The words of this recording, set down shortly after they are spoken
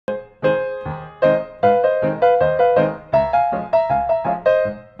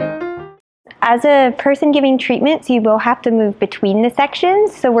as a person giving treatments, you will have to move between the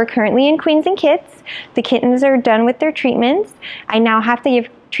sections. So we're currently in Queens and Kits. The kittens are done with their treatments. I now have to give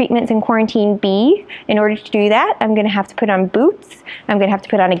treatments in quarantine B. In order to do that, I'm going to have to put on boots. I'm going to have to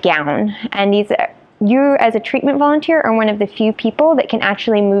put on a gown. And you as a treatment volunteer are one of the few people that can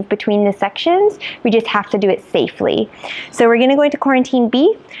actually move between the sections. We just have to do it safely. So we're going to go into quarantine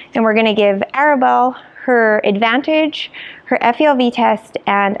B, and we're going to give Arabelle her Advantage, her FeLV test,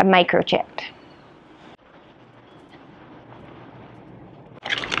 and a microchip.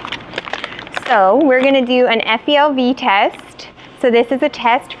 So we're going to do an FeLV test. So this is a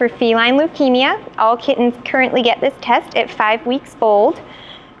test for feline leukemia. All kittens currently get this test at 5 weeks old.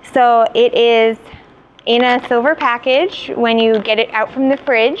 So it is in a silver package. When you get it out from the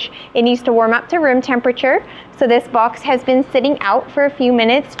fridge, it needs to warm up to room temperature. So this box has been sitting out for a few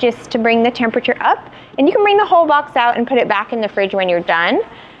minutes just to bring the temperature up. And you can bring the whole box out and put it back in the fridge when you're done.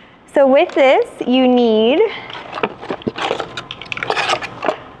 So with this, you need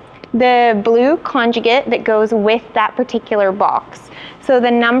the blue conjugate that goes with that particular box. So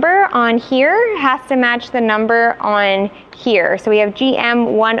the number on here has to match the number on here. So we have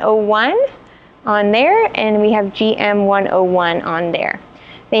GM101 on there, and we have GM101 on there.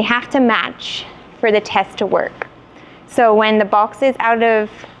 They have to match for the test to work. So when the box is out of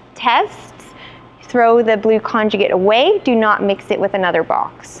tests, throw the blue conjugate away. Do not mix it with another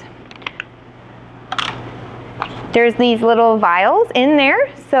box. There's these little vials in there,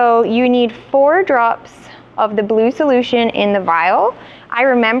 so you need 4 drops of the blue solution in the vial. I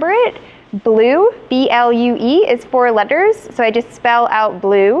remember it. Blue, B-L-U-E, is 4 letters, so I just spell out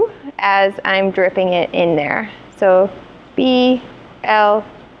blue as I'm dripping it in there. So B-L-U-E,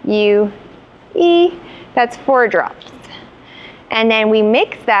 that's 4 drops. And then we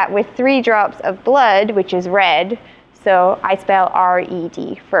mix that with 3 drops of blood, which is red, so I spell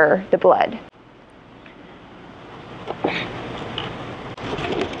R-E-D for the blood.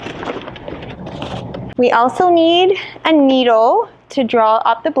 We also need a needle to draw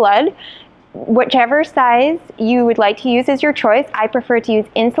up the blood. Whichever size you would like to use is your choice. I prefer to use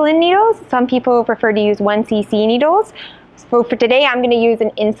insulin needles. Some people prefer to use 1 cc needles. So for today, I'm going to use an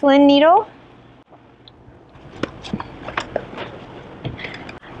insulin needle.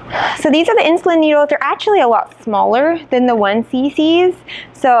 So these are the insulin needles. They're actually a lot smaller than the 1 cc's.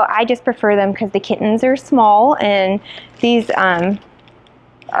 So I just prefer them because the kittens are small, and these are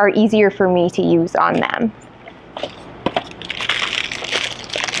easier for me to use on them.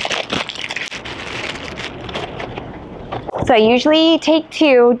 So I usually take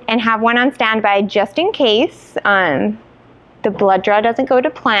 2 and have 1 on standby just in case the blood draw doesn't go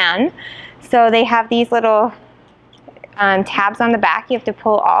to plan. So they have these little tabs on the back you have to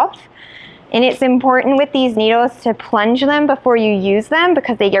pull off. And it's important with these needles to plunge them before you use them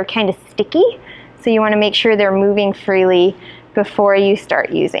because they are kind of sticky. So you want to make sure they're moving freely before you start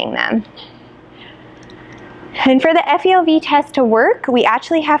using them. And for the FeLV test to work, we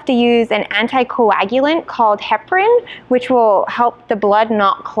actually have to use an anticoagulant called heparin, which will help the blood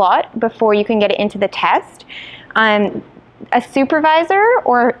not clot before you can get it into the test. A supervisor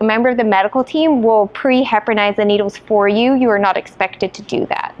or a member of the medical team will pre-heparinize the needles for you. You are not expected to do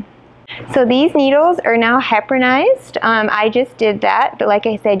that. So these needles are now heparinized. I just did that, but like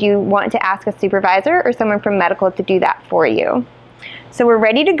I said, you want to ask a supervisor or someone from medical to do that for you. So we're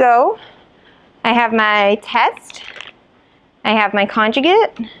ready to go. I have my test, I have my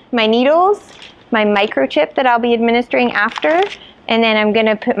conjugate, my needles, my microchip that I'll be administering after, and then I'm going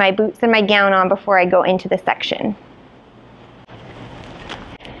to put my boots and my gown on before I go into the section.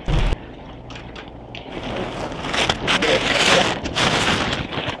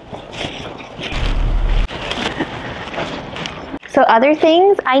 So other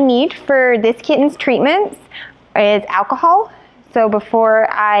things I need for this kitten's treatments is alcohol. So before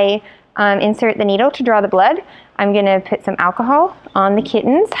I insert the needle to draw the blood, I'm going to put some alcohol on the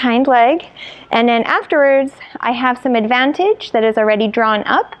kitten's hind leg. And then afterwards, I have some Advantage that is already drawn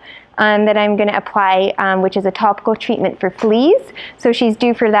up that I'm going to apply, which is a topical treatment for fleas. So she's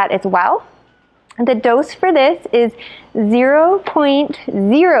due for that as well. The dose for this is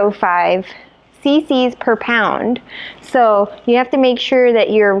 0.05 cc's per pound. So you have to make sure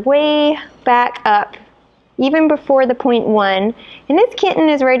that you're way back up, even before the 0.1. And this kitten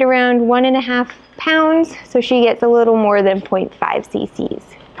is right around 1.5 pounds, so she gets a little more than 0.5 cc's.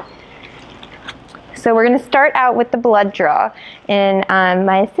 So we're going to start out with the blood draw, and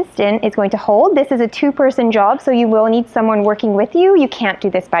my assistant is going to hold. This is a 2-person job, so you will need someone working with you. You can't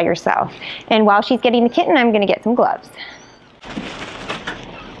do this by yourself. And while she's getting the kitten, I'm going to get some gloves.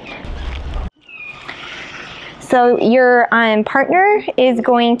 So your partner is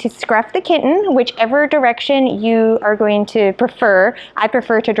going to scruff the kitten, whichever direction you are going to prefer. I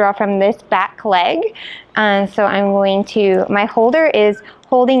prefer to draw from this back leg. So I'm going to, my holder is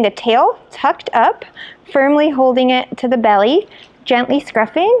holding the tail tucked up, firmly holding it to the belly, gently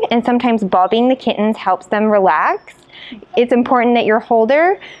scruffing, and sometimes bobbing the kittens helps them relax. It's important that your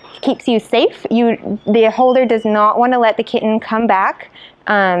holder keeps you safe. The holder does not want to let the kitten come back,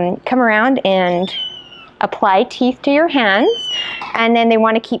 come around and apply teeth to your hands, and then they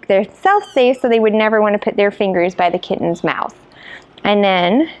want to keep themselves safe, so they would never want to put their fingers by the kitten's mouth. And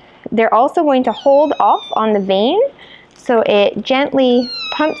then they're also going to hold off on the vein, so it gently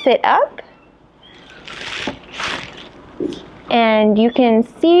pumps it up. And you can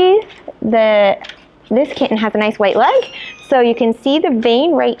see this kitten has a nice white leg, so you can see the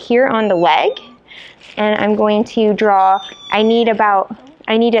vein right here on the leg. And I'm going to draw, I need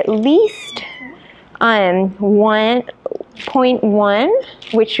at least 1.1,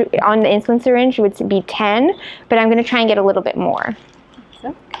 which on the insulin syringe would be 10, but I'm going to try and get a little bit more.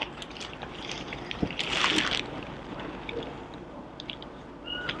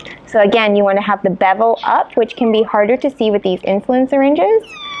 So again, you want to have the bevel up, which can be harder to see with these insulin syringes.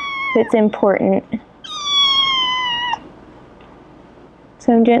 It's important.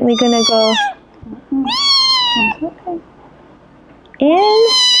 So I'm gently going to go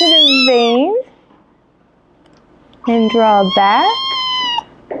into the vein and draw back.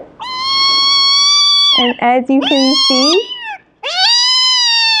 And as you can see,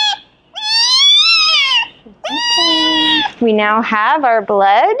 we now have our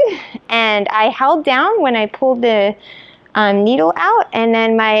blood, and I held down when I pulled the needle out, and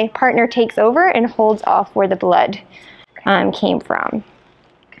then my partner takes over and holds off where the blood came from.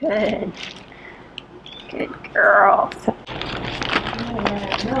 Good. Good girl.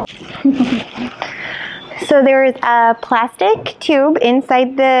 So there is a plastic tube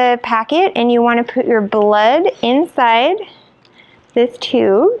inside the packet, and you want to put your blood inside this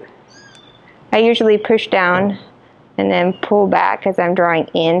tube. I usually push down and then pull back as I'm drawing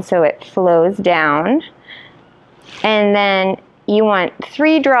in so it flows down. And then you want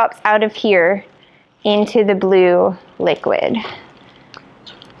 3 drops out of here into the blue liquid.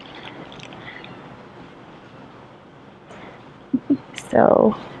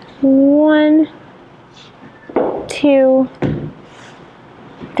 So 1, 2,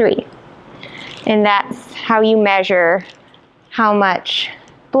 3. And that's how you measure how much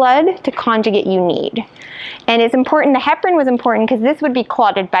blood to conjugate you need. And it's important, the heparin was important because this would be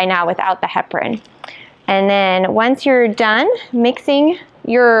clotted by now without the heparin. And then once you're done mixing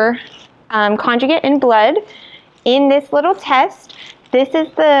your conjugate and blood in this little test, this is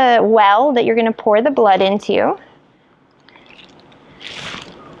the well that you're going to pour the blood into.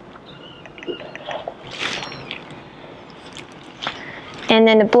 And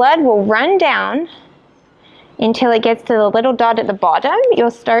then the blood will run down until it gets to the little dot at the bottom.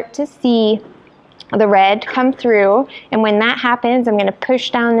 You'll start to see the red come through, and when that happens, I'm going to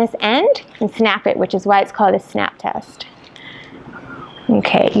push down this end and snap it, which is why it's called a snap test.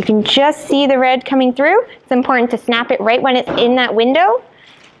 Okay, you can just see the red coming through. It's important to snap it right when it's in that window.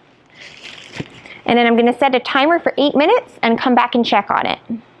 And then I'm going to set a timer for 8 minutes and come back and check on it.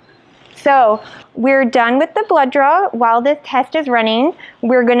 So we're done with the blood draw. While this test is running,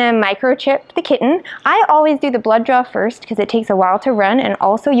 we're going to microchip the kitten. I always do the blood draw first because it takes a while to run, and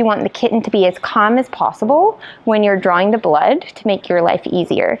also you want the kitten to be as calm as possible when you're drawing the blood to make your life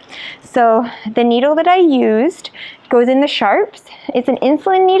easier. So the needle that I used goes in the sharps. It's an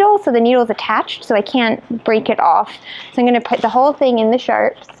insulin needle, so the needle is attached, so I can't break it off. So I'm going to put the whole thing in the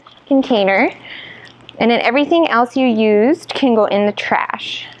sharps container, and then everything else you used can go in the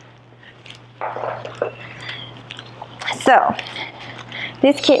trash. So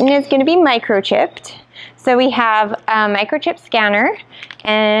this kitten is going to be microchipped. So we have a microchip scanner,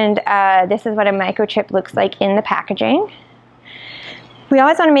 and this is what a microchip looks like in the packaging. We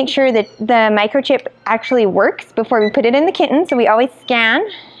always want to make sure that the microchip actually works before we put it in the kitten, so we always scan,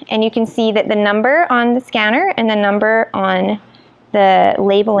 and you can see that the number on the scanner and the number on the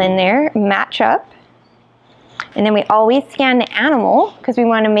label in there match up. And then we always scan the animal because we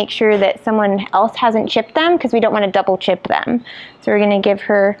want to make sure that someone else hasn't chipped them, because we don't want to double chip them. So we're going to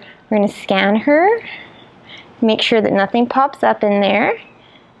scan her, make sure that nothing pops up in there.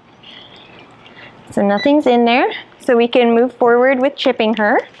 So nothing's in there. So we can move forward with chipping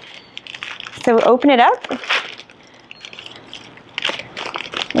her. So we'll open it up.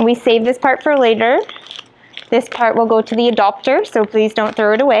 And we save this part for later. This part will go to the adopter, so please don't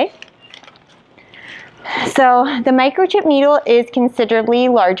throw it away. So the microchip needle is considerably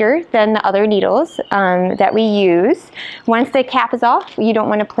larger than the other needles that we use. Once the cap is off, you don't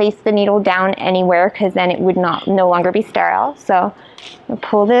want to place the needle down anywhere because then it would no longer be sterile. So we'll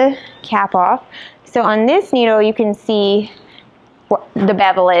pull the cap off. So on this needle, you can see what the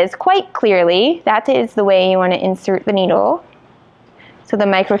bevel is quite clearly. That is the way you want to insert the needle. So the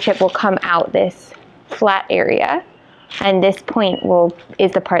microchip will come out this flat area, and this point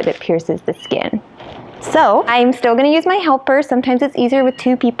is the part that pierces the skin. So I'm still going to use my helper. Sometimes it's easier with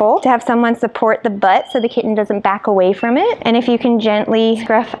two people to have someone support the butt so the kitten doesn't back away from it. And if you can gently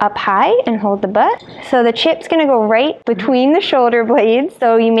scruff up high and hold the butt. So the chip's going to go right between the shoulder blades.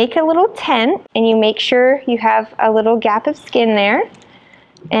 So you make a little tent and you make sure you have a little gap of skin there.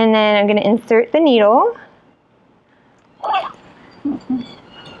 And then I'm going to insert the needle.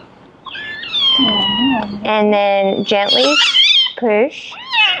 And then gently push.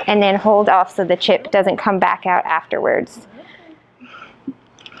 And then hold off so the chip doesn't come back out afterwards.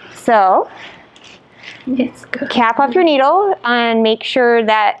 So, cap off your needle and make sure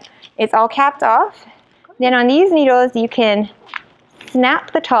that it's all capped off. Then on these needles, you can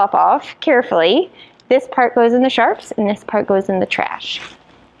snap the top off carefully. This part goes in the sharps and this part goes in the trash.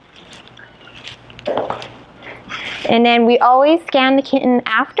 And then we always scan the kitten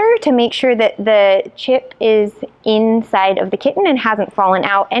after to make sure that the chip is inside of the kitten and hasn't fallen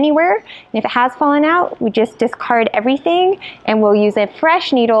out anywhere. And if it has fallen out, we just discard everything and we'll use a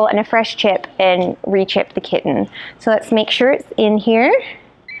fresh needle and a fresh chip and re-chip the kitten. So let's make sure it's in here.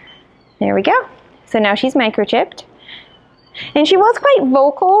 There we go. So now she's microchipped. And she was quite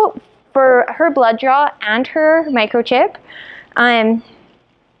vocal for her blood draw and her microchip.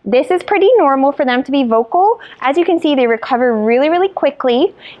 This is pretty normal for them to be vocal. As you can see, they recover really, really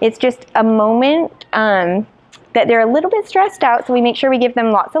quickly. It's just a moment that they're a little bit stressed out, so we make sure we give them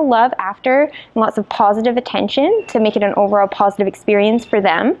lots of love after and lots of positive attention to make it an overall positive experience for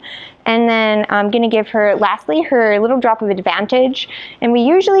them. And then I'm going to give her, lastly, her little drop of Advantage. And we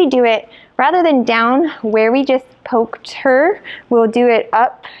usually do it, rather than down where we just poked her, we'll do it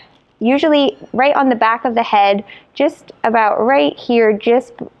up, usually right on the back of the head, just about right here,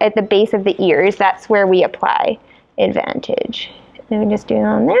 just at the base of the ears. That's where we apply Advantage. And we just do it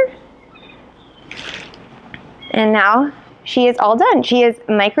on there. And now she is all done. She is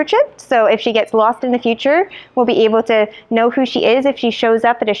microchipped, so if she gets lost in the future, we'll be able to know who she is if she shows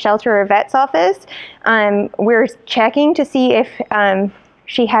up at a shelter or a vet's office. We're checking to see if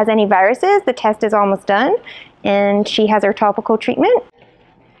she has any viruses. The test is almost done, and she has her topical treatment,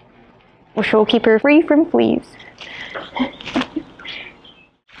 which will keep her free from fleas.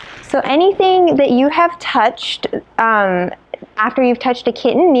 So anything that you have touched after you've touched a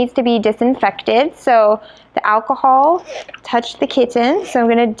kitten needs to be disinfected. So the alcohol touched the kitten, so I'm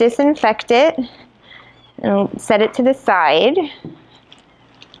going to disinfect it and set it to the side.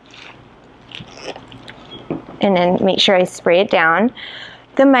 And then make sure I spray it down.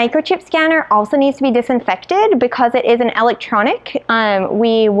 The microchip scanner also needs to be disinfected because it is an electronic.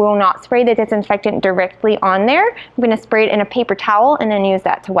 We will not spray the disinfectant directly on there. I'm going to spray it in a paper towel and then use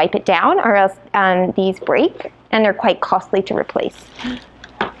that to wipe it down, or else these break and they're quite costly to replace.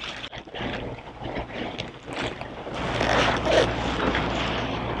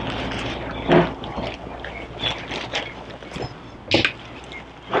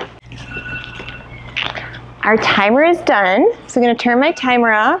 Our timer is done, so I'm going to turn my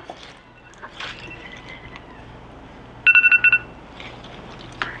timer off.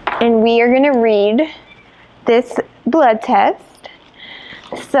 And we are going to read this blood test.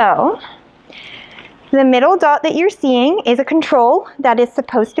 So, the middle dot that you're seeing is a control that is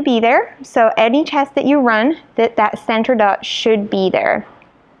supposed to be there. So any test that you run, that center dot should be there.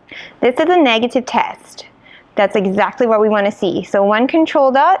 This is a negative test. That's exactly what we want to see. So one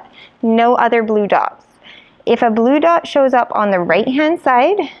control dot, no other blue dots. If a blue dot shows up on the right-hand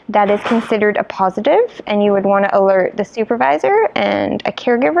side, that is considered a positive, and you would want to alert the supervisor and a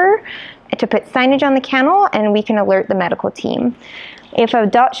caregiver to put signage on the kennel, and we can alert the medical team. If a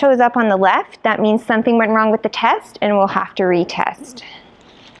dot shows up on the left, that means something went wrong with the test, and we'll have to retest.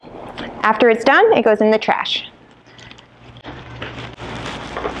 After it's done, it goes in the trash.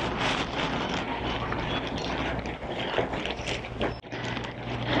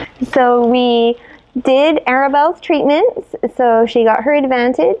 So we did Arabelle's treatments. So she got her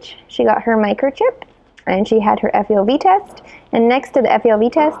Advantage, she got her microchip, and she had her FeLV test. And next to the FeLV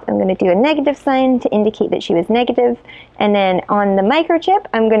test, I'm going to do a negative sign to indicate that she was negative. And then on the microchip,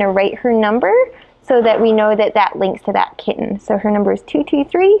 I'm going to write her number so that we know that that links to that kitten. So her number is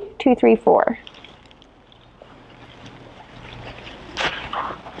 223234.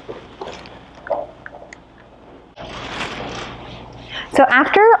 So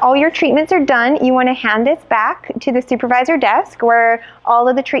after all your treatments are done, you want to hand this back to the supervisor desk where all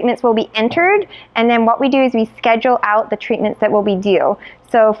of the treatments will be entered, and then what we do is we schedule out the treatments that will be due.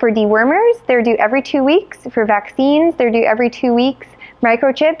 So for dewormers, they're due every 2 weeks. For vaccines, they're due every 2 weeks.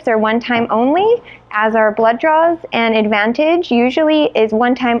 Microchips are one time only, as are blood draws, and Advantage usually is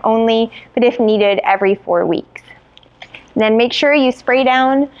one time only, but if needed, every 4 weeks. And then make sure you spray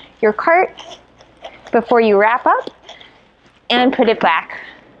down your cart before you wrap up and put it back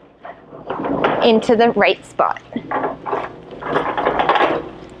into the right spot.